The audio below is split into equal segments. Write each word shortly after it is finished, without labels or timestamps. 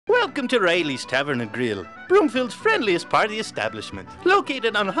Welcome to Riley's Tavern and Grill, Broomfield's friendliest party establishment.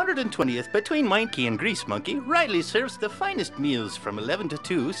 Located on 120th between Mindkey and Grease Monkey, Riley serves the finest meals from 11 to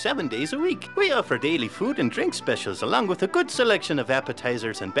 2, 7 days a week. We offer daily food and drink specials along with a good selection of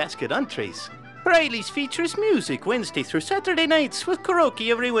appetizers and basket entrees. Riley's features music Wednesday through Saturday nights with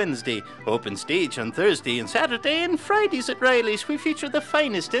karaoke every Wednesday, open stage on Thursday and Saturday, and Fridays at Riley's we feature the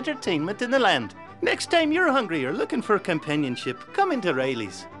finest entertainment in the land. Next time you're hungry or looking for companionship, come into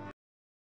Riley's.